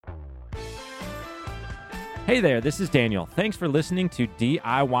Hey there, this is Daniel. Thanks for listening to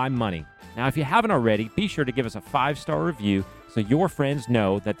DIY Money. Now, if you haven't already, be sure to give us a 5-star review so your friends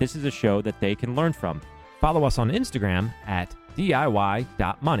know that this is a show that they can learn from. Follow us on Instagram at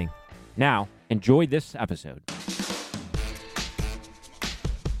DIY.money. Now, enjoy this episode.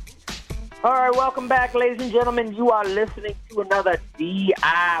 All right, welcome back, ladies and gentlemen. You are listening to another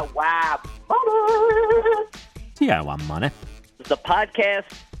DIY Money. DIY Money. The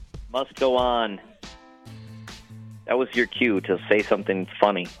podcast must go on. That was your cue to say something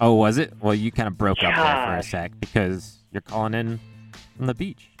funny. Oh, was it? Well, you kind of broke up there for a Gosh. sec because you're calling in from the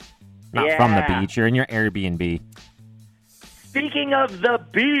beach. Not Yeah. from the beach. You're in your Airbnb. Speaking of the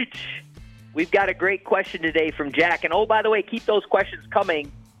beach, we've got a great question today from Jack. And, oh, by the way, keep those questions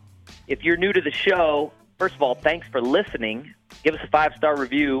coming. If you're new to the show, first of all, thanks for listening. Give us a 5-star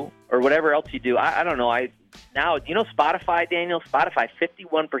review or whatever else you do. I don't know. Now, you know Spotify, Daniel? Spotify,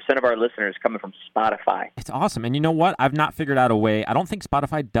 51% of our listeners coming from Spotify. It's awesome. And you know what? I've not figured out a way. I don't think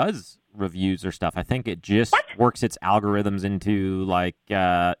Spotify does reviews or stuff. I think it just works its algorithms into, like,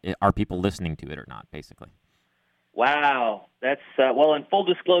 are people listening to it or not, basically. Wow. That's, well, in full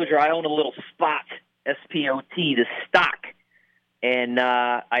disclosure, I own a little Spot, S-P-O-T, the stock. And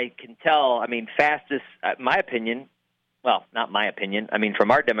I can tell, I mean, fastest, my opinion, well, not my opinion, I mean,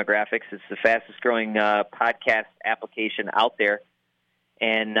 from our demographics, it's the fastest growing podcast application out there.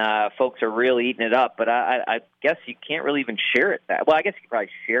 And folks are really eating it up. But I guess you can't really even share it that. Well, I guess you could probably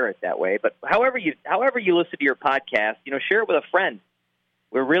share it that way. But however you listen to your podcast, you know, share it with a friend.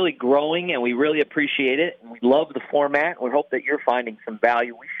 We're really growing, and we really appreciate it. And we love the format. We hope that you're finding some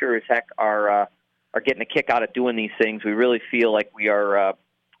value. We sure as heck are getting a kick out of doing these things. We really feel like we are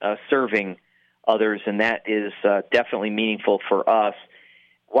serving others, and that is definitely meaningful for us.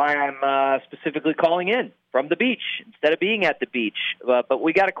 Why I'm specifically calling in from the beach instead of being at the beach. But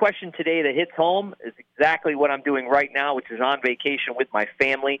we got a question today that hits home, is exactly what I'm doing right now, which is on vacation with my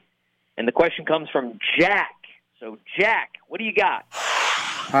family. And the question comes from Jack. So, Jack, what do you got?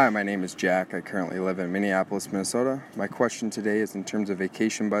 Hi, my name is Jack. I currently live in Minneapolis, Minnesota. My question today is in terms of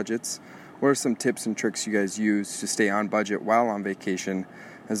vacation budgets. What are some tips and tricks you guys use to stay on budget while on vacation,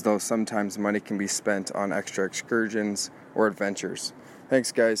 as though sometimes money can be spent on extra excursions or adventures?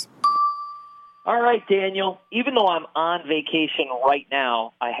 Thanks, guys. All right, Daniel. Even though I'm on vacation right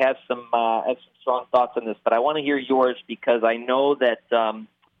now, I have some strong thoughts on this, but I want to hear yours because I know that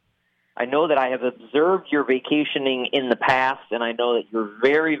I have observed your vacationing in the past, and I know that you're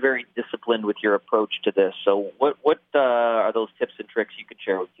very, very disciplined with your approach to this. So, what are those tips and tricks you could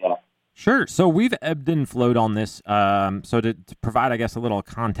share with Jack? Sure. So we've ebbed and flowed on this. So to provide, I guess, a little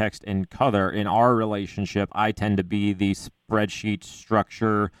context and color in our relationship, I tend to be the spreadsheet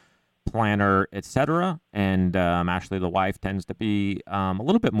structure, planner, etc. And Ashley, the wife, tends to be a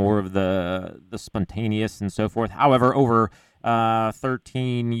little bit more of the spontaneous and so forth. However, over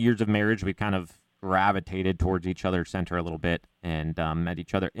 13 years of marriage, we've kind of gravitated towards each other's center a little bit and met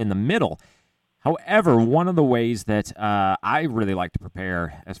each other in the middle. However, one of the ways that I really like to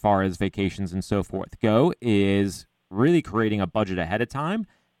prepare as far as vacations and so forth go is really creating a budget ahead of time.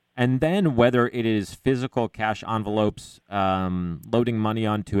 And then whether it is physical cash envelopes, loading money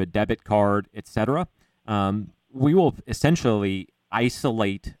onto a debit card, etc., we will essentially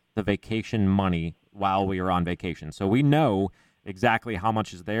isolate the vacation money while we are on vacation. So we know exactly how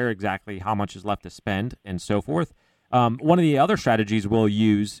much is there, exactly how much is left to spend, and so forth. One of the other strategies we'll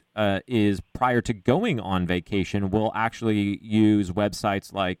use is prior to going on vacation, we'll actually use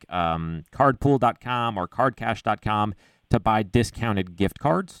websites like cardpool.com or cardcash.com to buy discounted gift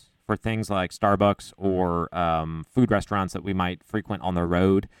cards for things like Starbucks or food restaurants that we might frequent on the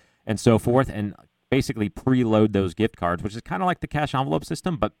road and so forth, and basically preload those gift cards, which is kind of like the cash envelope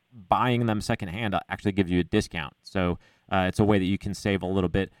system, but buying them secondhand actually gives you a discount. So it's a way that you can save a little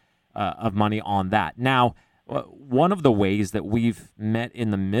bit of money on that. Now, one of the ways that we've met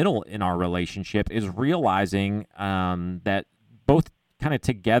in the middle in our relationship is realizing that both kind of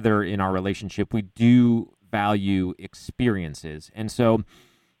together in our relationship, we do value experiences. And so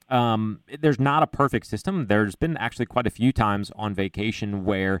there's not a perfect system. There's been actually quite a few times on vacation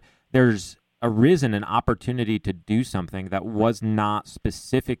where there's arisen an opportunity to do something that was not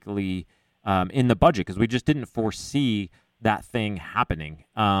specifically in the budget because we just didn't foresee that thing happening.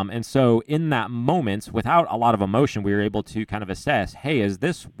 And so in that moment, without a lot of emotion, we were able to kind of assess, hey, is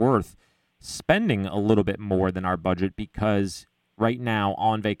this worth spending a little bit more than our budget? Because right now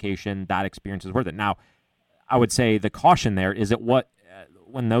on vacation, that experience is worth it. Now, I would say the caution there is that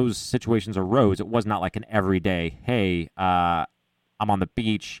when those situations arose, it was not like an everyday, hey, I'm on the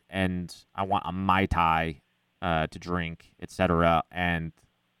beach and I want a Mai Tai to drink, etc., and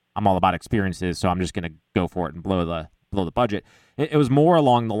I'm all about experiences, so I'm just going to go for it and blow the budget. It was more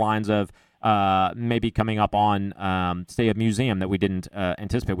along the lines of maybe coming up on, say, a museum that we didn't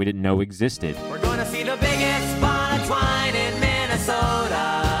anticipate, we didn't know existed. We're going to see the biggest ball of twine in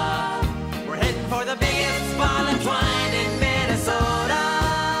Minnesota. We're heading for the biggest ball of twine in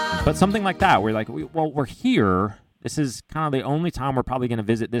Minnesota. But something like that, we're like, we're here. This is kind of the only time we're probably going to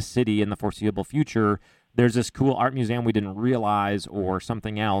visit this city in the foreseeable future. There's this cool art museum we didn't realize or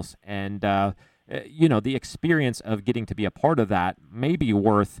something else. And, the experience of getting to be a part of that may be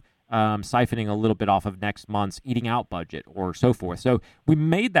worth siphoning a little bit off of next month's eating out budget or so forth. So we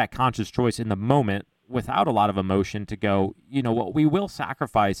made that conscious choice in the moment without a lot of emotion to go, we will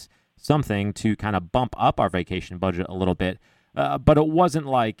sacrifice something to kind of bump up our vacation budget a little bit. But it wasn't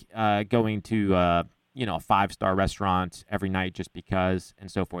like going to, a 5-star restaurant every night just because and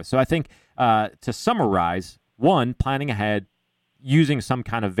so forth. So I think to summarize, one, planning ahead, using some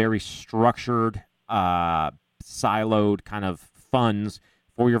kind of very structured, siloed kind of funds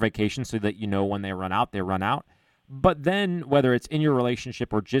for your vacation so that when they run out, they run out. But then whether it's in your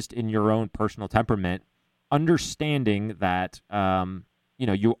relationship or just in your own personal temperament, understanding that,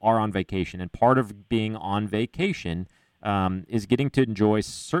 you are on vacation. And part of being on vacation is getting to enjoy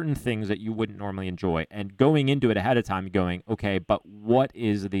certain things that you wouldn't normally enjoy. And going into it ahead of time going, okay, but what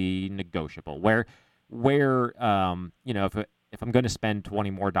is the negotiable? Where if I'm going to spend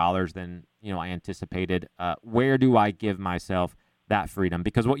 $20 more than, I anticipated, where do I give myself that freedom?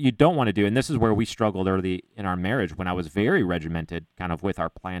 Because what you don't want to do, and this is where we struggled early in our marriage when I was very regimented kind of with our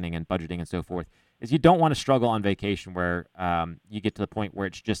planning and budgeting and so forth, is you don't want to struggle on vacation where you get to the point where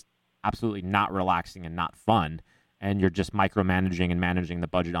it's just absolutely not relaxing and not fun, and you're just micromanaging and managing the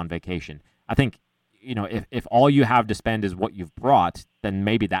budget on vacation. I think, if all you have to spend is what you've brought, then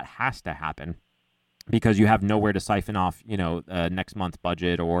maybe that has to happen because you have nowhere to siphon off, next month's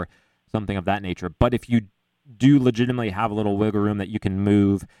budget or something of that nature. But if you do legitimately have a little wiggle room that you can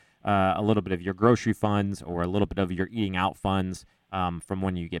move a little bit of your grocery funds or a little bit of your eating out funds from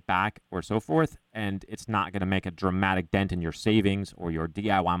when you get back or so forth, and it's not going to make a dramatic dent in your savings or your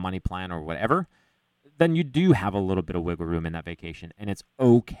DIY money plan or whatever, then you do have a little bit of wiggle room in that vacation, and it's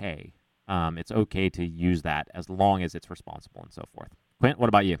okay. It's okay to use that as long as it's responsible and so forth. Quint, what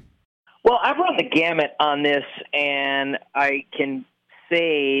about you? Well, I've run the gamut on this, and I can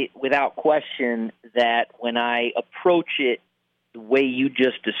say without question that when I approach it the way you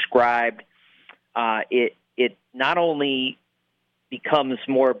just described, it not only becomes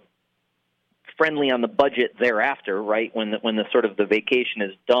more friendly on the budget thereafter, right, when the sort of the vacation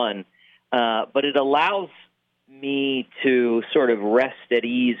is done, but it allows me to sort of rest at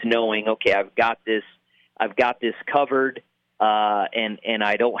ease knowing, okay, I've got this covered, and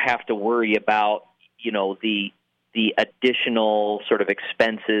I don't have to worry about, the additional sort of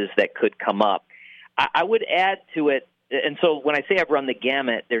expenses that could come up. I would add to it, and so when I say I've run the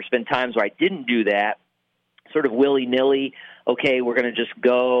gamut, there's been times where I didn't do that, sort of willy-nilly, okay, we're going to just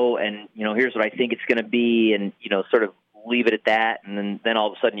go, and, here's what I think it's going to be, and, sort of leave it at that, and then all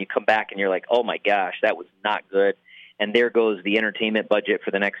of a sudden you come back and you're like, oh my gosh, that was not good, and there goes the entertainment budget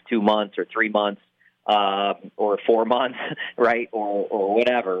for the next 2 months or 3 months, or 4 months, right, or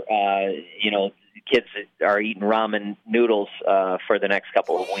whatever. Kids are eating ramen noodles for the next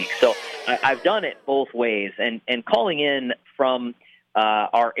couple of weeks. So I've done it both ways, and calling in from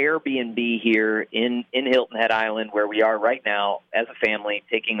our Airbnb here in Hilton Head Island, where we are right now as a family,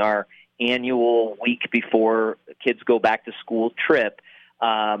 taking our annual week before kids go back to school trip.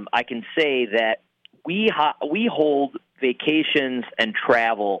 I can say that we hold vacations and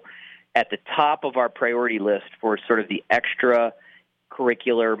travel at the top of our priority list for sort of the extra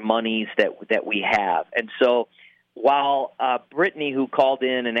curricular monies that we have. And so while Brittany, who called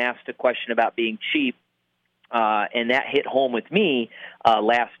in and asked a question about being cheap, and that hit home with me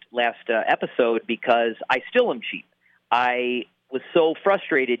last episode because I still am cheap. I was so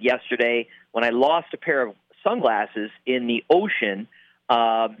frustrated yesterday when I lost a pair of sunglasses in the ocean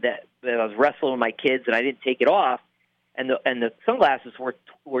that I was wrestling with my kids and I didn't take it off, and the sunglasses were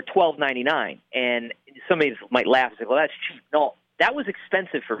 $12.99. And somebody might laugh and say, "Well, that's cheap." No, that was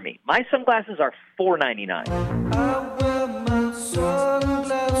expensive for me. My sunglasses are $4.99.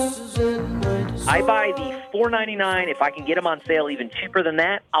 I buy the $4.99. If I can get them on sale even cheaper than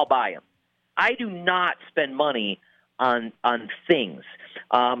that, I'll buy them. I do not spend money on things.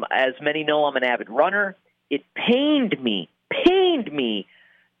 As many know, I'm an avid runner. It pained me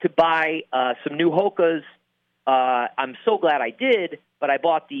to buy some new Hokas. I'm so glad I did, but I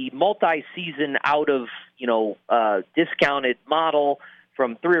bought the multi-season out of, discounted model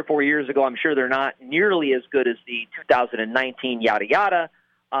from 3 or 4 years ago. I'm sure they're not nearly as good as the 2019 yada yada,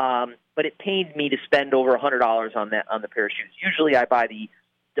 but it pained me to spend over $100 on the pair of shoes. Usually I buy the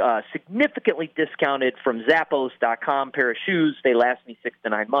significantly discounted from Zappos.com pair of shoes. They last me 6 to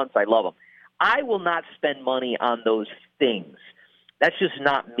 9 months. I love them. I will not spend money on those things. That's just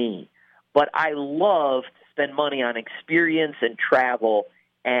not me. But I love to spend money on experience and travel,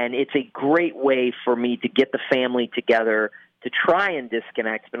 and it's a great way for me to get the family together, to try and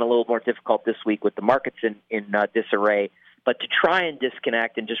disconnect. It's been a little more difficult this week with the markets in disarray, but to try and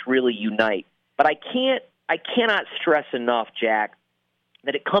disconnect and just really unite. But I cannot stress enough, Jack,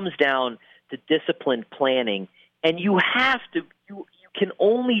 that it comes down to disciplined planning, and you can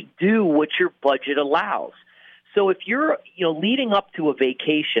only do what your budget allows. So if you're, leading up to a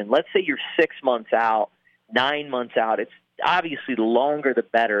vacation, let's say you're 6 months out, 9 months out, it's obviously the longer the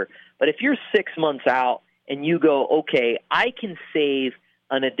better. But if you're 6 months out and you go, okay, I can save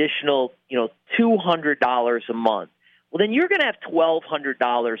an additional, $200 a month, well, then you're going to have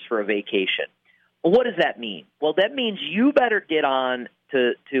 $1,200 for a vacation. Well, what does that mean? Well, that means you better get on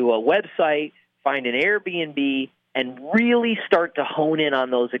to a website, find an Airbnb, and really start to hone in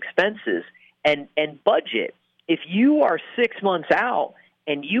on those expenses and budget. If you are 6 months out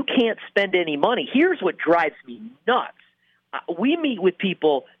and you can't spend any money, here's what drives me nuts. We meet with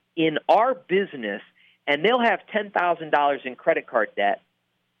people in our business, and they'll have $10,000 in credit card debt,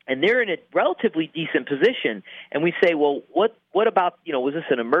 and they're in a relatively decent position. And we say, well, what about, was this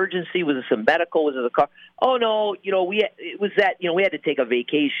an emergency? Was this a medical? Was it a car? Oh, no, we had to take a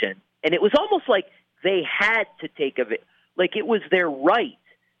vacation. And it was almost like they had to take like it was their right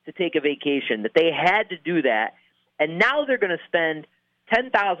to take a vacation, that they had to do that. And now they're going to spend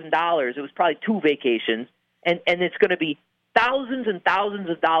 $10,000. It was probably 2 vacations, and it's going to be thousands and thousands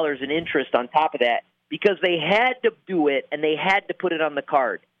of dollars in interest on top of that because they had to do it and they had to put it on the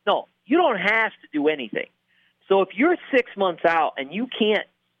card. No, you don't have to do anything. So if you're 6 months out and you can't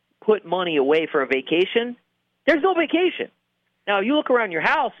put money away for a vacation, there's no vacation. Now, you look around your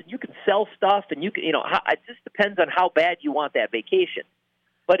house and you can sell stuff, and you can, it just depends on how bad you want that vacation.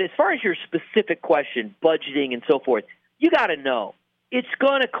 But as far as your specific question, budgeting and so forth, you got to know it's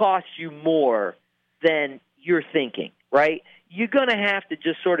going to cost you more than you're thinking, right? You're going to have to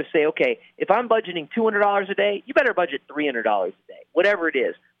just sort of say, okay, if I'm budgeting $200 a day, you better budget $300 a day, whatever it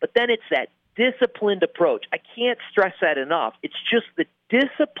is. But then it's that disciplined approach. I can't stress that enough. It's just the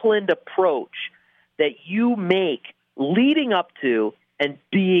disciplined approach that you make leading up to and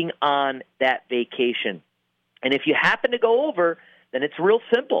being on that vacation. And if you happen to go over, then it's real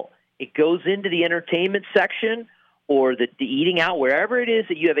simple. It goes into the entertainment section or the eating out, wherever it is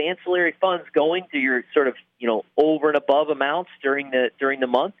that you have ancillary funds going to your sort of, over and above amounts during the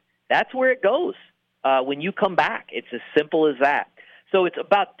month. That's where it goes when you come back. It's as simple as that. So it's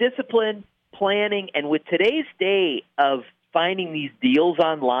about discipline, planning, and with today's day of finding these deals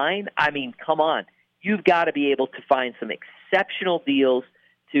online, I mean, come on. You've got to be able to find some exceptional deals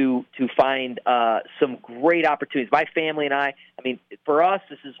to find some great opportunities. My family and I mean, for us,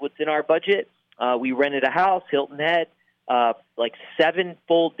 this is what's in our budget. We rented a house, Hilton Head, like 7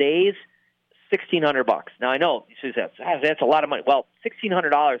 full days, $1,600. Now, I know that's a lot of money. Well,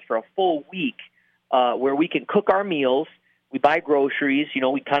 $1,600 for a full week where we can cook our meals. We buy groceries.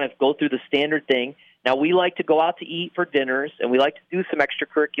 We kind of go through the standard thing. Now, we like to go out to eat for dinners, and we like to do some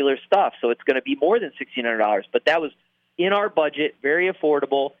extracurricular stuff, so it's going to be more than $1,600. But that was in our budget, very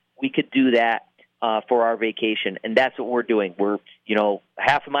affordable. We could do that for our vacation, and that's what we're doing. We're,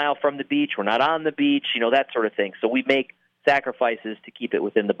 half a mile from the beach. We're not on the beach, that sort of thing. So we make sacrifices to keep it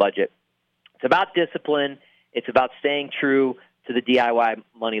within the budget. It's about discipline. It's about staying true to the DIY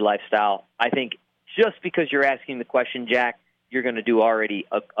money lifestyle. I think just because you're asking the question, Jack, you're going to do already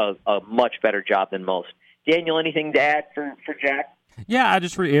a much better job than most. Daniel, anything to add for Jack? Yeah, I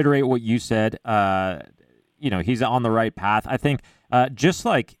just reiterate what you said. He's on the right path. I think just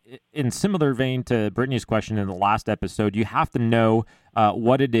like in similar vein to Brittany's question in the last episode, you have to know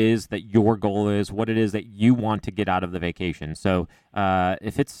what it is that your goal is, what it is that you want to get out of the vacation. So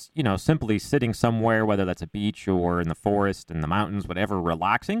if it's, simply sitting somewhere, whether that's a beach or in the forest, in the mountains, whatever,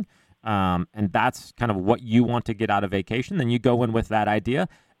 relaxing, and that's kind of what you want to get out of vacation, then you go in with that idea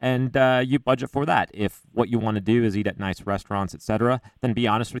and you budget for that. If what you want to do is eat at nice restaurants, etc., then be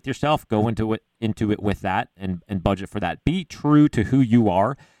honest with yourself. Go into it with that and budget for that. Be true to who you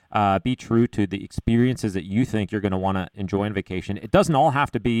are. Be true to the experiences that you think you're going to want to enjoy on vacation. It doesn't all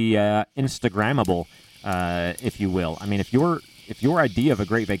have to be Instagrammable, if you will. I mean, if your idea of a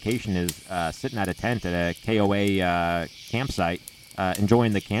great vacation is sitting at a tent at a KOA campsite,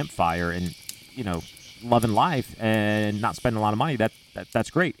 enjoying the campfire and loving life and not spending a lot of money, that's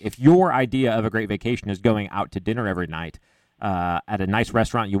great. If your idea of a great vacation is going out to dinner every night, at a nice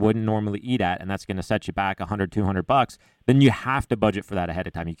restaurant you wouldn't normally eat at, and that's going to set you back $100-$200, then you have to budget for that ahead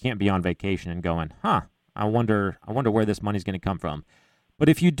of time. You can't be on vacation and going, I wonder where this money's going to come from. But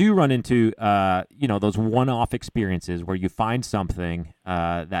if you do run into, those one-off experiences where you find something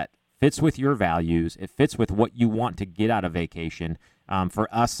that fits with your values, it fits with what you want to get out of vacation. For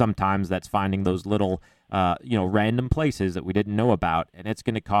us, sometimes that's finding those little, random places that we didn't know about, and it's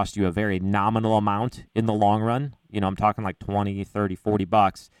going to cost you a very nominal amount in the long run. I'm talking like $20, $30,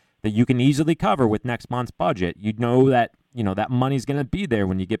 $40 that you can easily cover with next month's budget. You know that, that money's going to be there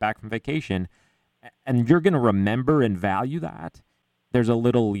when you get back from vacation, and you're going to remember and value that. There's a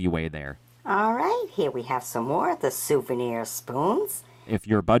little leeway there. All right, here we have some more, the souvenir spoons. If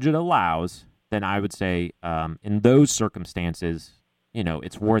your budget allows, then I would say in those circumstances,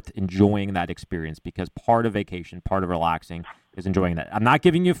 it's worth enjoying that experience, because part of vacation, part of relaxing is enjoying that. I'm not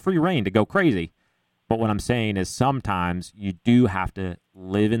giving you free rein to go crazy, but what I'm saying is sometimes you do have to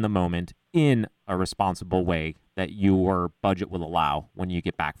live in the moment in a responsible way that your budget will allow when you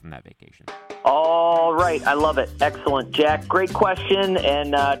get back from that vacation. All right. I love it. Excellent, Jack. Great question.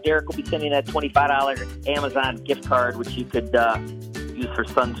 And Derek will be sending that $25 Amazon gift card, which you could use for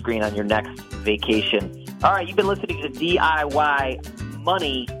sunscreen on your next vacation. All right. You've been listening to DIY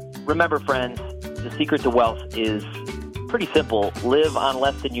Money. Remember, friends, the secret to wealth is pretty simple. Live on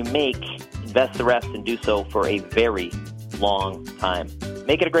less than you make, invest the rest, and do so for a very long time.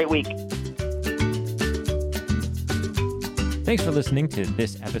 Make it a great week. Thanks for listening to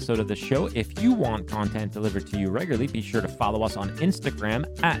this episode of the show. If you want content delivered to you regularly, be sure to follow us on Instagram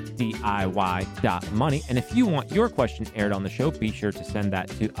at DIY.money. And if you want your question aired on the show, be sure to send that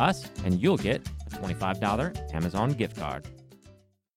to us, and you'll get a $25 Amazon gift card.